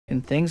Can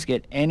things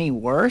get any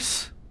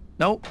worse?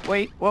 Nope,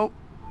 wait, whoa.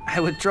 I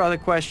withdraw the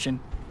question.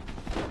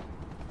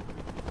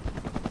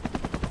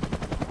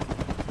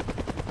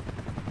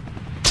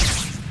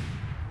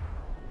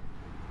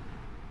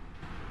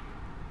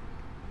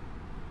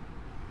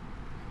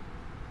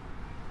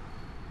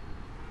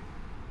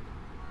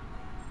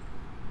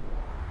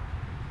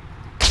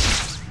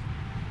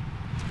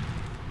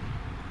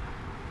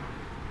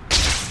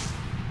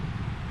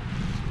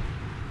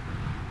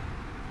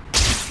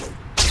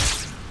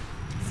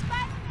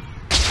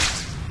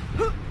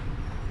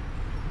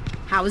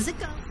 How's it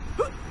go?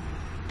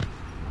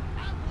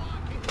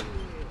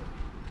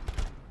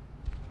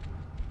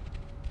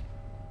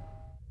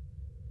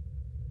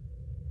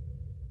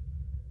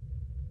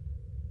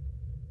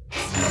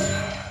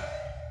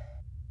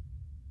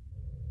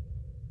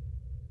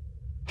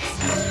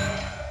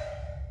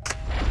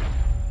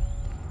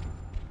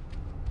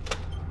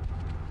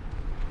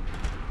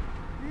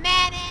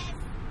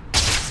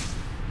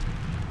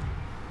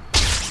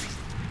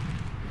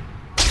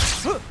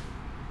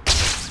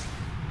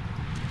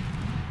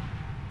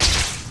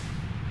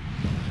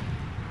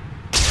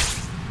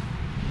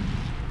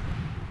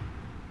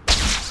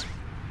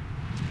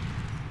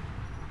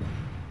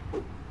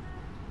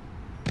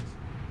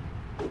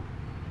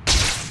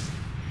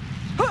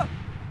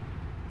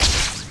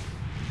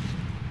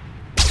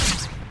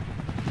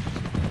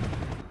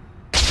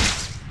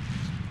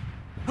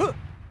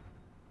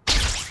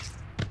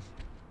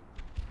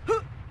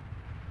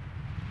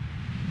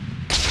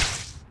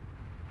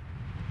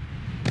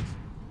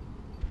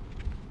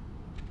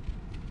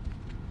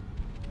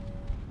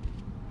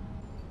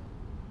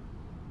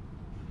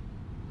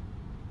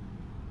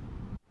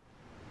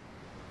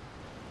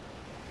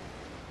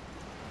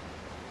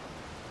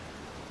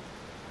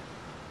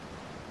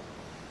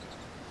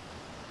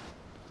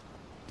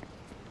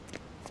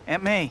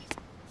 Aunt May,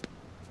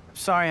 I'm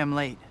sorry I'm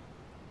late.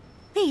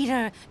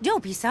 Peter,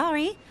 don't be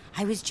sorry.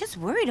 I was just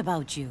worried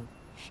about you.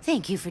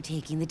 Thank you for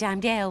taking the time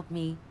to help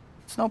me.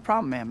 It's no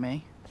problem, Aunt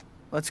May.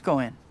 Let's go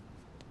in.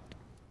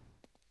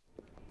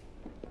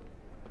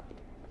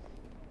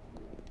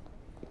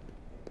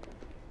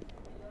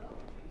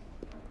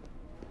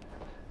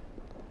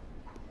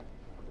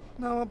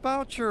 Now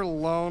about your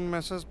loan,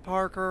 Mrs.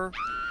 Parker.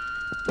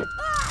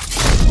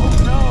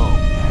 Oh no!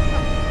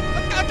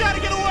 I've got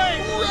to get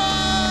away!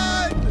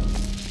 Run!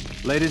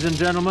 Ladies and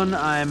gentlemen,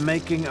 I am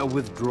making a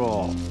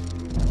withdrawal.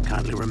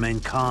 Kindly remain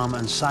calm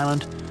and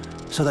silent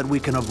so that we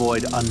can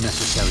avoid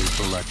unnecessary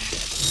bloodshed.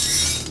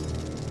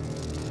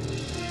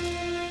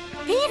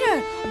 Peter,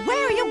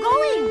 where are you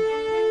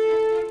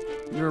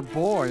going? Your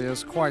boy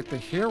is quite the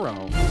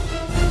hero.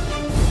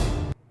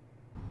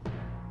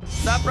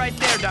 Stop right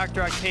there,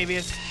 Dr.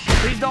 Octavius.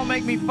 Please don't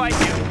make me fight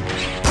you.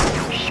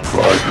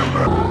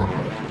 Spider-Man.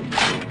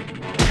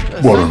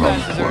 The What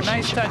sunglasses an are a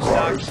nice touch,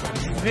 Doc.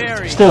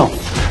 Very. Still,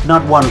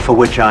 not one for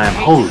which I am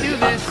wholly do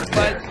this,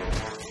 unprepared.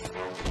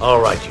 but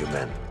All right, you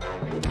men.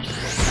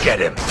 Get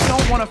him. I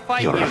don't want to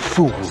fight You're you. a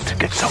fool to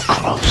get so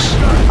close.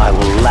 I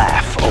will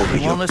laugh over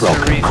You your won't listen to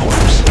broken reason.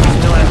 corpse. You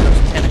still have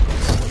those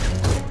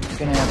tentacles. You're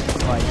gonna have to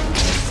fight.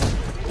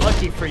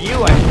 Lucky for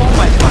you, I pulled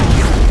my punch.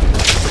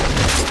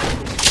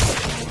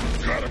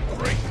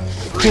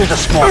 Here's a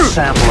small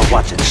sample of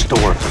what's in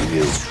store for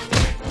you.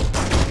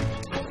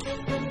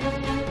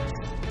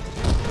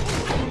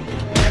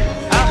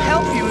 I'll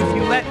help you if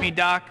you let me,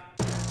 Doc.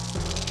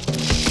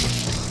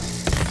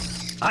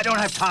 I don't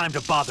have time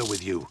to bother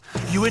with you.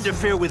 You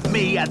interfere with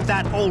me at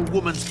that old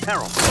woman's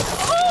peril.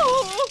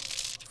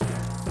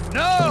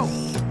 No!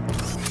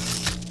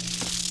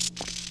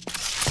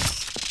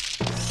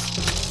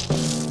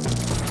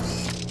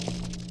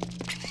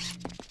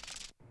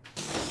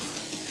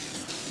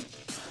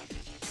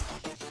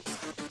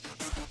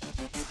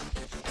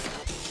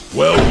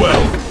 Well,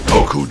 well,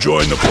 look who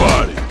joined the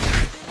party.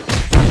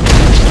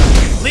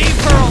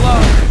 Leave her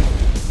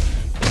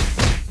alone!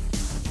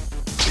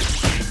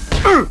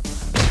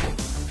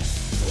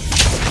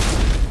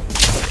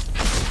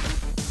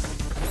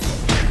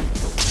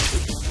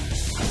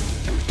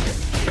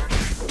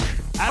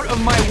 Out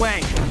of my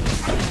way!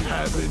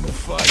 Having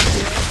fun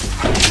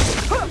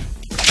yet?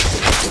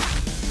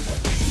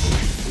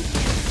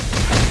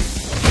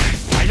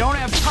 I don't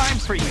have time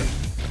for you.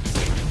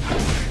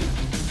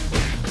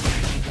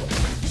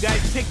 You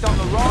guys picked on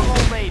the wrong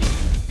old lady.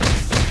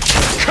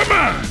 Come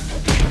on!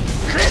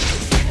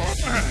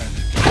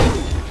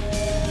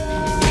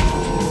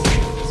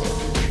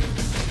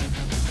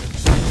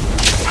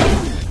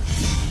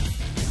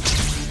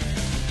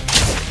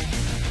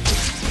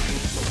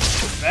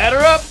 Batter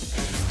up!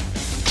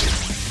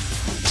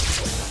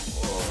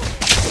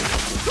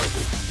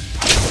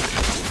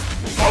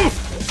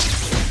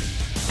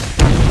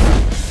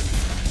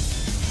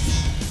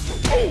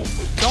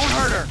 Don't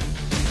hurt her.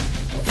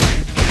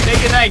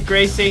 Say goodnight,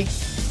 Gracie.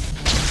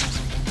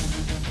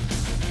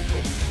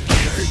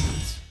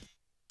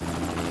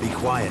 Be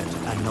quiet,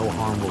 and no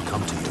harm will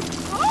come to you.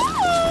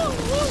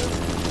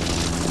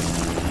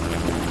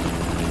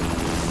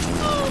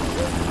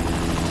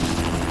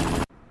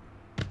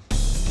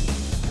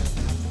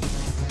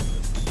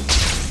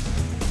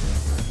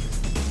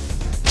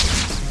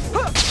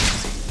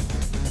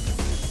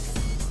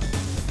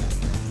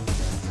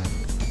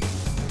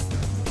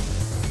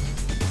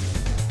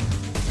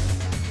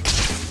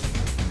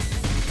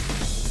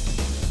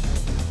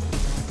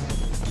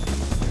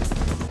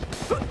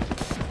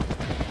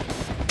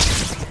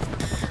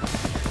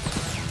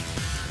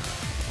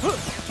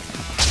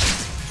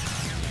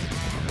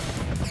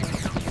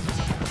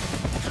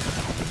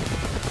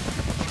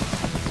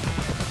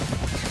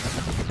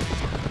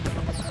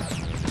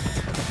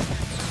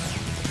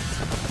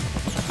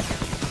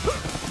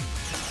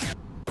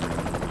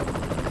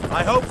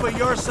 I hope for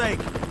your sake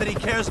that he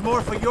cares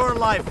more for your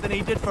life than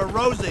he did for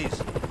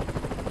Rosie's.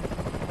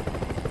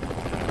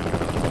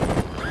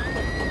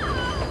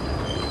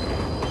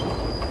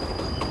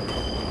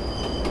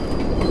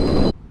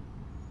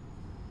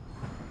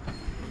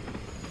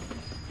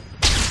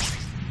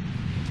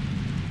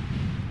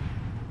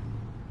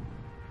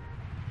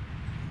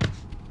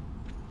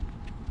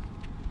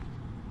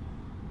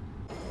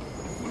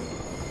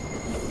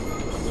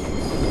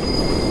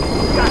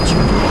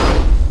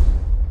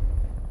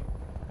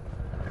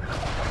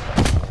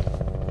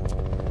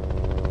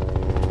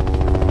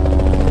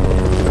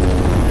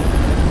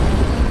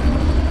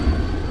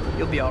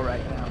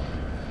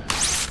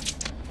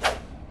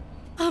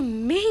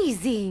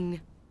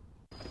 Amazing!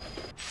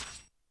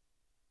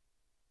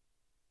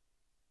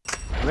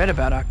 I read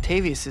about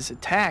Octavius's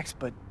attacks,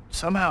 but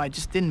somehow I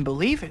just didn't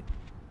believe it.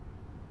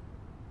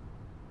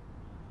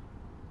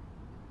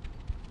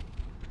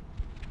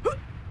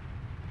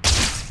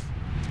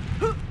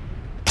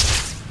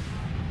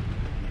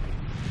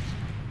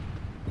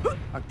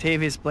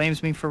 Octavius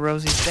blames me for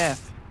Rosie's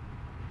death.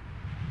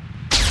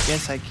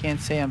 Guess I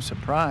can't say I'm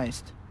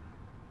surprised.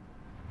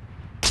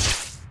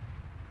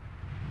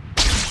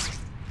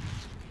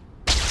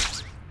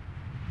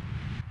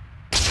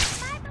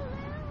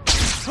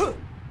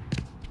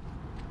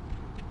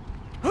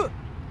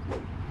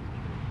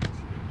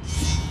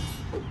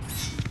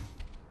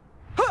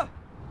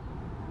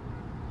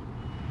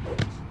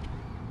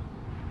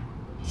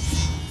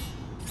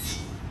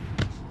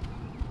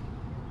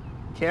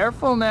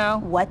 Careful now.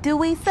 What do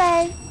we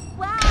say?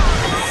 Wow,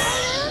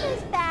 my balloon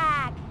is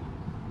back!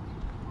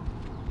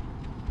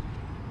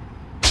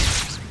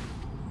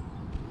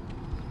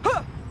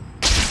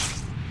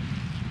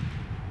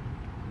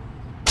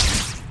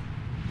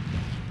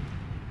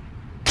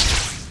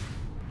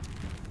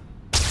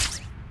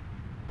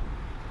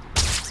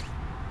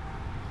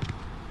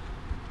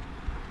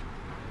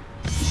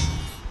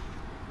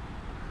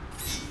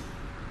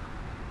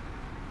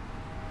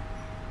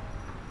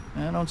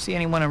 I don't see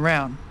anyone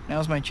around.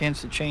 Now's my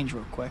chance to change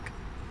real quick.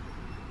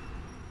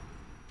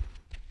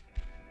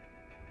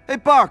 Hey,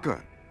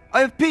 Parker. I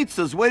have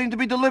pizzas waiting to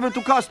be delivered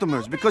to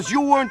customers because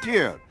you weren't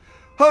here.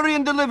 Hurry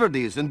and deliver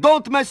these, and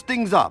don't mess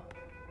things up.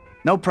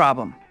 No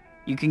problem.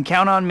 You can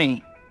count on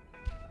me.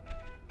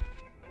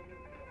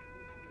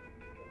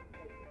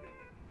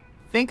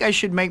 Think I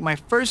should make my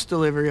first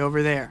delivery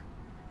over there.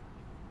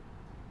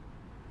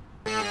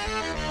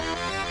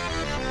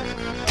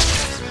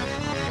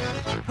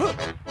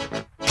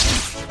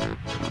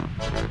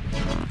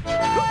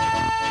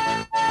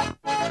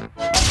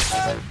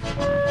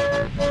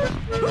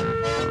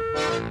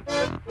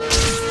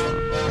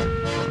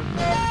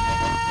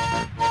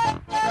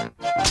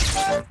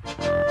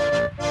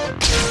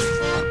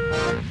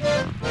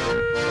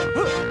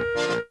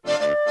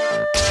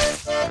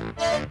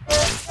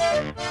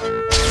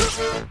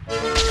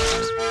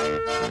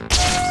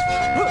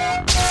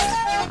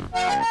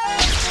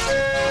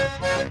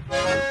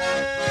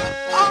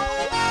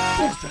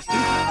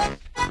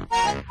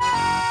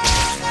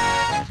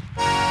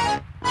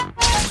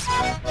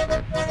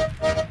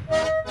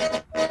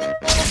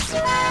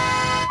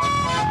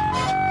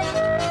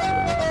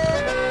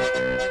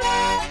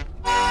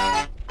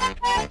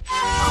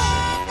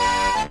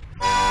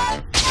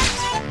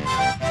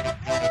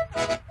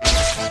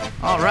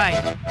 All right,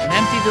 an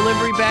empty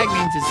delivery bag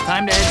means it's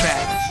time to head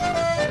back.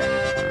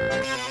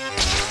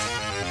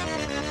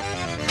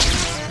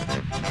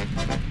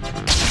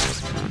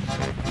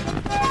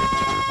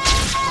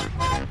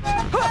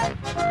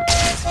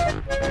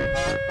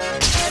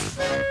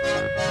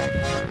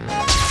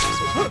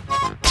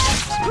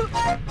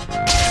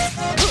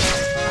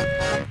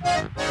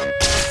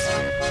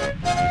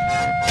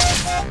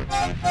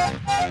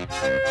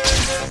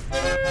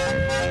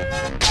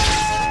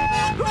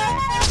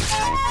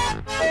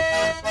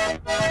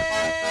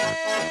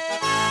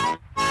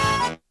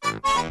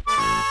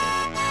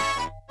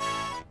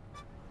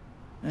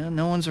 Well,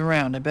 no one's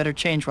around. I better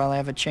change while I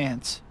have a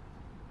chance.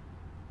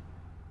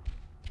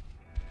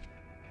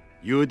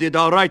 You did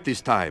all right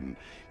this time.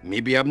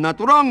 Maybe I'm not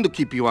wrong to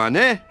keep you on,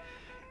 eh?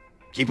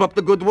 Keep up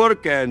the good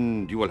work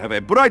and you will have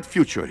a bright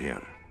future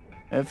here.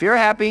 If you're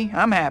happy,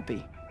 I'm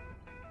happy.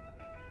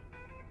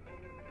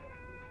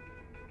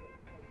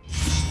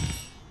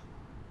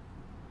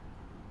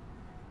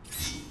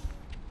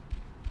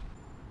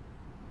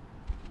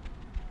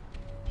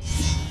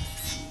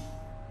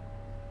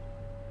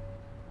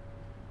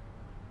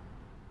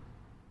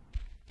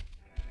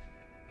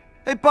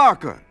 Hey,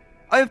 Parker.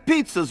 I have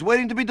pizzas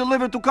waiting to be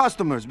delivered to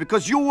customers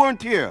because you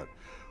weren't here.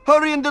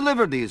 Hurry and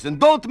deliver these, and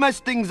don't mess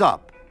things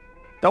up.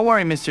 Don't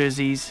worry, Mr.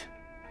 Aziz.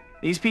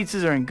 These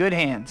pizzas are in good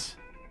hands.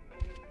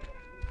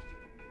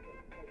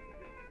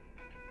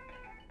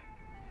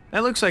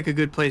 That looks like a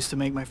good place to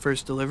make my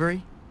first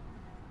delivery.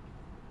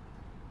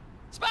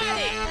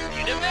 Spidey,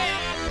 you the man!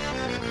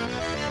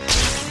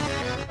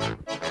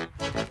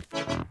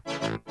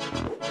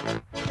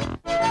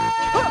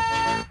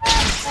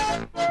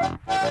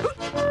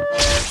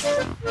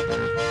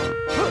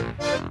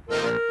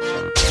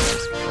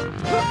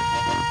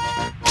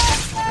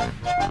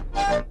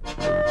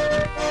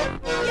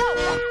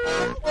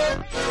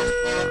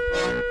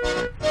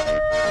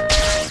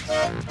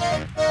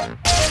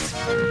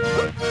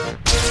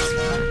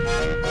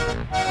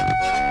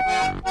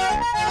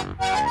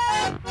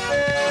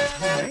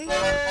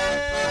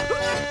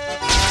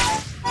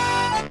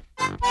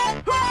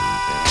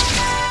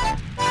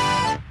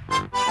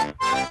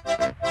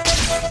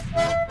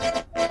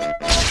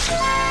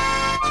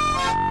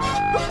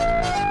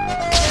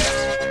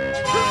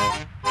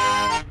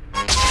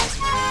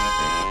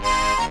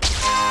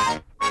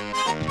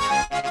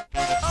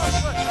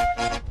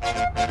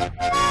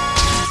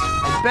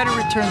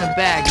 return the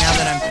bag now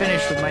that I'm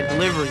finished with my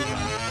delivery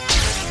run.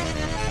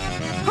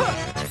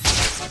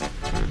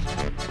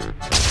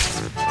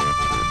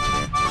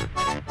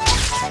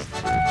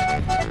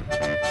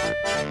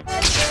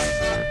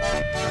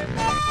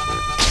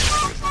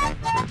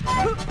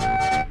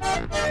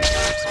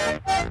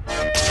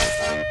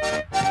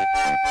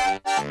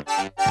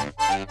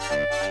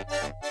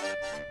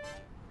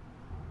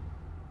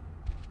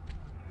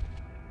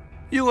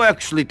 You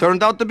actually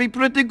turned out to be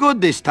pretty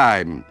good this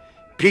time.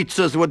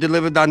 Pizzas were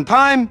delivered on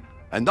time,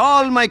 and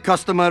all my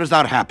customers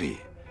are happy.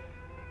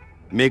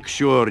 Make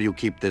sure you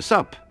keep this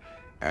up,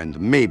 and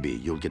maybe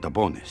you'll get a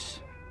bonus.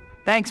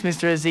 Thanks,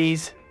 Mr.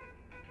 Aziz.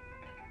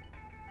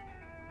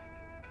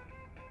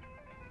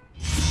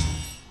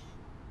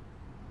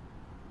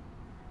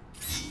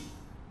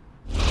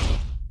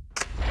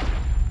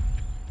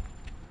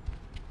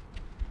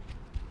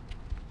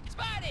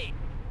 Spidey!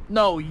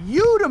 No,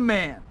 you the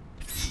man!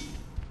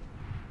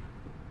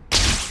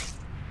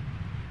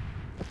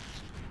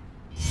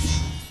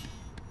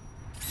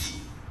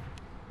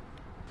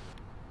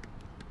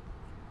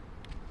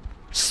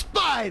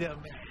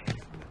 Spider-Man!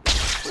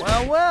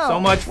 Well, well. So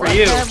much for what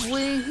you. have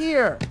we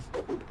here?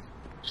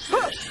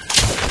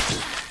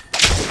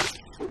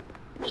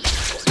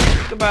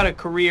 Think about a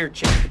career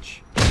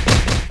change.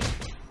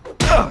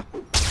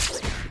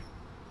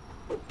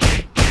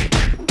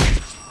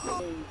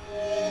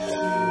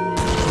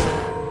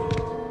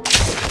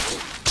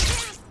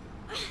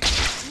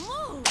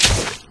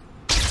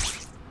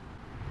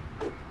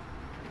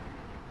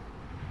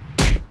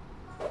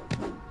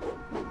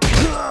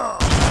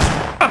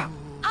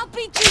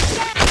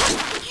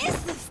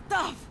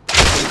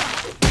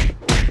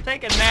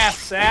 Take a nap,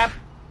 sap.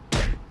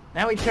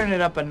 Now we turn it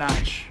up a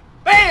notch.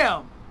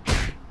 Bam!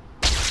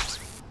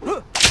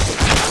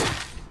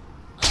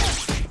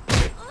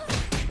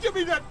 Give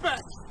me that back!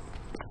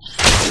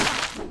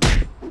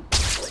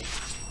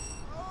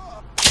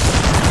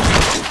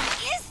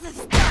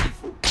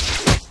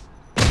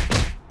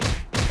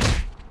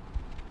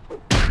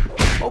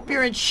 Hope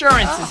your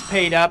insurance is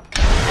paid up.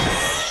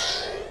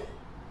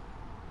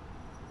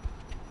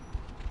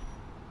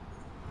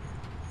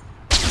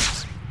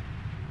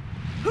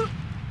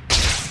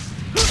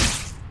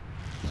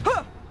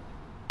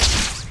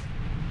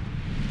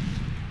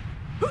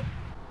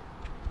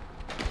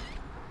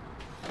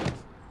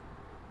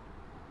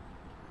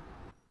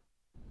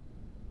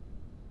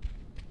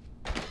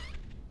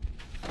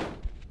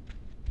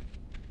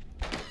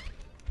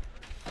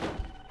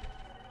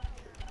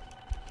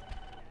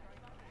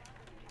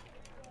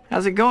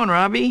 How's it going,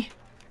 Robbie?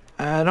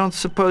 I don't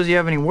suppose you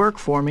have any work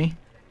for me.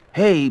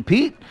 Hey,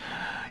 Pete.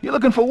 You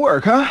looking for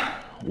work, huh?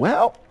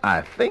 Well,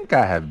 I think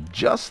I have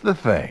just the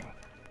thing.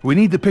 We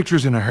need the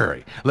pictures in a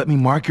hurry. Let me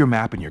mark your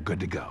map and you're good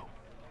to go.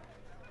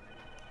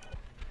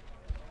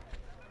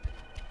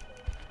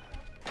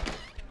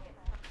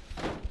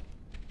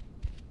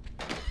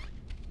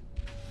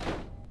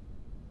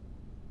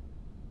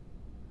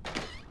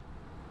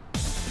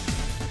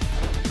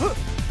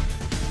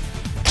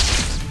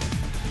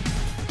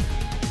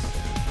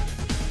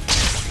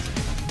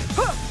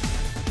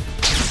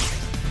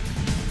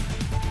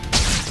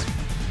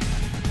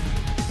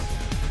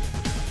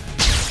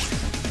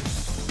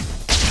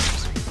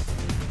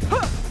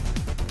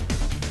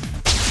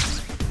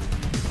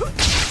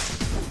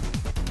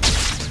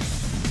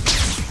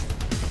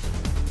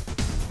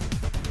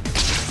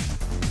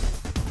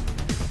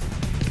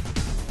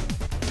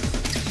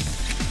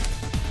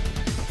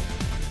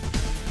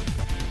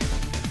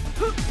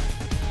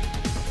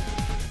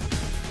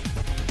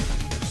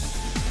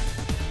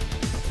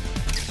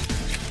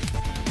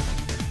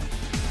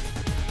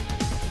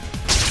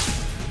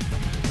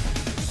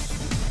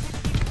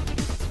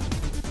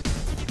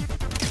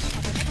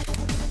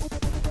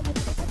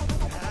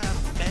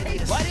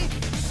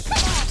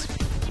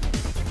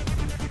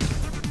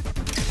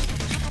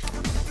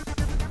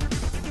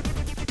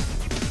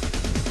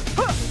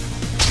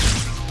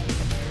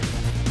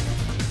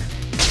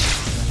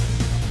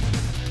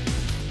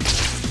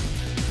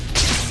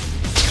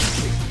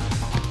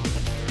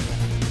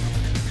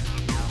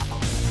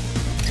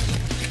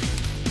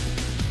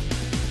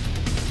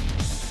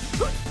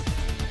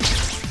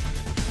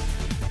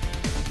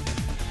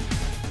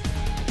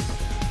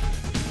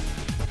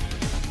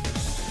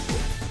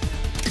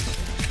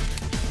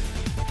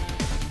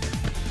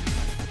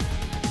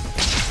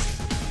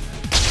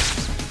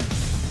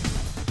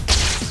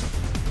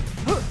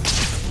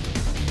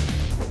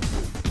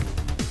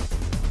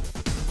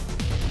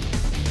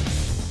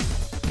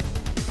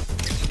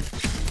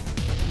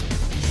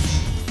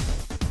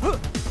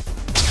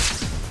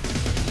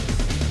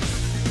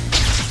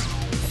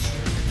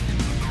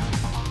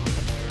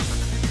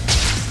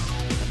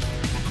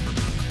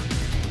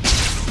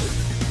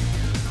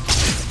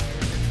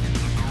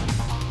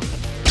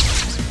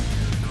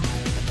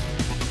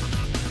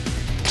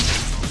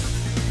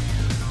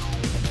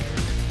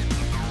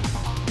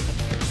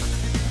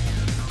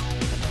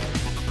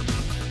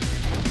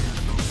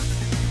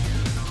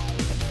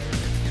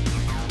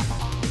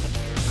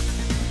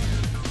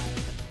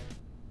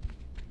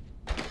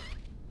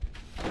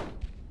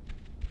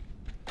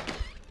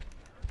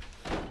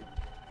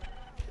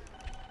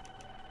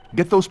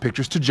 Get those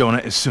pictures to Jonah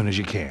as soon as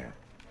you can.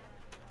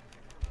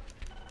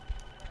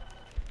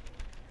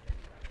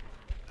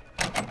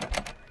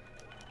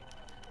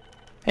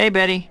 Hey,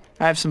 Betty.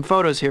 I have some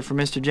photos here for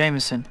Mr.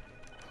 Jameson.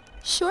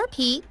 Sure,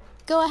 Pete.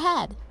 Go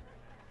ahead.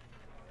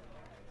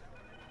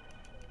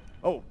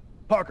 Oh,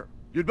 Parker,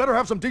 you'd better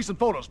have some decent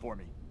photos for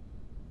me.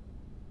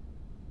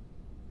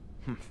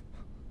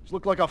 These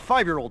look like a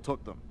 5-year-old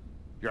took them.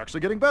 You're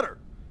actually getting better.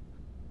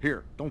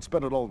 Here, don't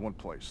spend it all in one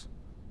place.